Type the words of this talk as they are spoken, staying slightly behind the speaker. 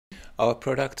Our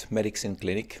product, MEDIXINE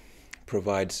Clinic,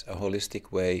 provides a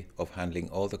holistic way of handling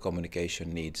all the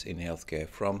communication needs in healthcare,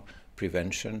 from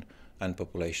prevention and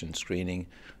population screening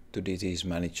to disease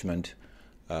management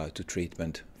to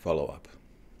treatment follow-up.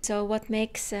 So what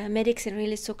makes MEDIXINE a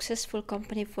really successful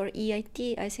company for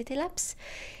EIT, ICT labs,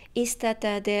 is that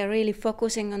they're really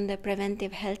focusing on the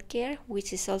preventive healthcare,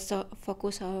 which is also a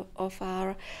focus of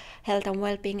our health and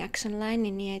well-being action line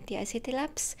in EIT ICT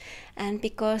labs. And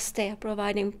because they are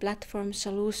providing platform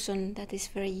solution that is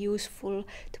very useful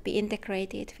to be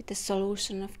integrated with the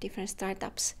solution of different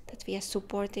startups that we are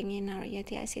supporting in our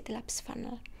EIT ICT labs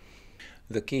funnel.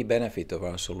 The key benefit of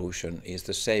our solution is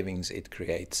the savings it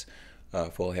creates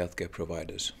for healthcare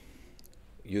providers.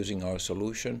 Using our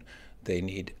solution, they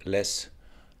need less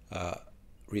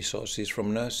resources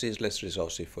from nurses, less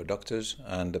resources for doctors,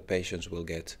 and the patients will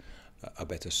get a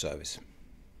better service.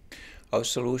 Our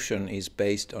solution is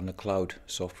based on a cloud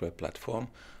software platform,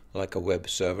 like a web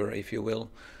server, if you will,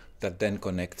 that then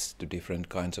connects to different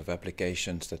kinds of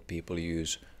applications that people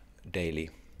use daily.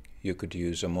 You could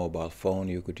use a mobile phone,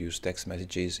 you could use text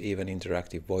messages, even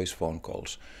interactive voice phone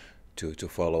calls to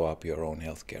follow up your own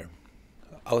healthcare.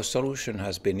 Our solution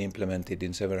has been implemented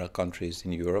in several countries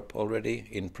in Europe already,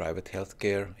 in private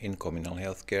healthcare, in communal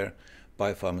healthcare,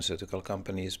 by pharmaceutical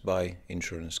companies, by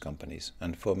insurance companies,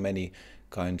 and for many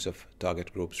kinds of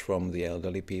target groups, from the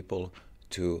elderly people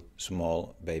to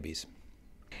small babies.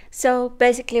 So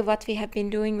basically what we have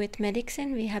been doing with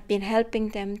MEDIXINE, we have been helping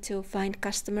them to find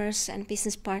customers and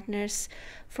business partners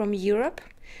from Europe.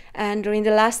 And during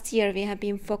the last year we have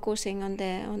been focusing on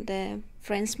the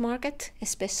French market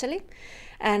especially.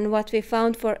 And what we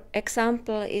found, for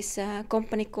example, is a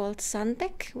company called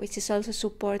Santec, which is also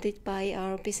supported by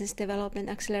our Business Development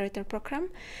Accelerator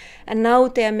program. And now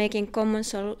they are making common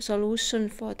solution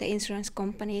for the insurance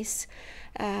companies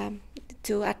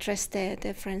to address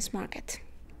the French market.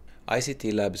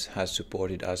 ICT Labs has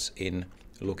supported us in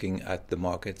looking at the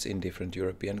markets in different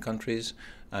European countries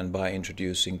and by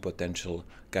introducing potential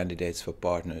candidates for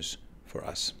partners for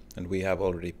us. And we have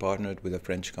already partnered with a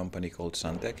French company called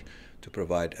Santec to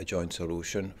provide a joint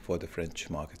solution for the French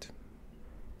market.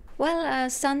 Well,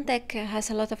 Santec has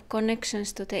a lot of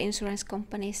connections to the insurance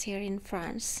companies here in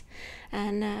France.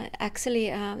 And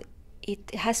actually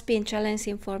it has been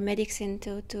challenging for MEDIXINE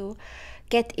to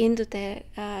get into the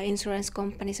insurance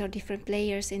companies or different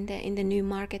players in the new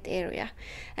market area.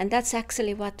 And that's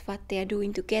actually what they are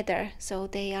doing together. So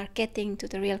they are getting to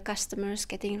the real customers,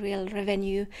 getting real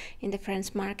revenue in the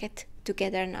French market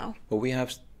together now. Well, we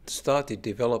have started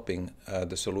developing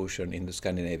the solution in the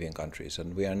Scandinavian countries,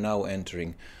 and we are now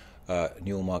entering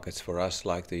new markets for us,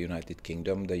 like the United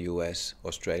Kingdom, the US,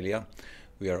 Australia.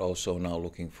 We are also now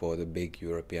looking for the big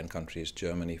European countries,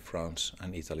 Germany, France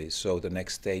and Italy. So the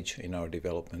next stage in our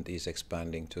development is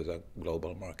expanding to the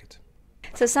global market.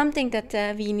 So something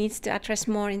that we need to address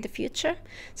more in the future.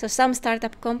 So some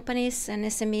startup companies and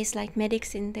SMEs like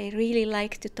MEDIXINE, they really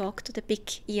like to talk to the big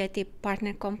EIT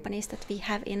partner companies that we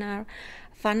have in our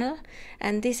funnel.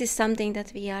 And this is something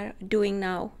that we are doing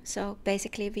now. So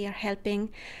basically we are helping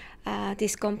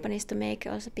these companies to make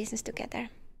also business together.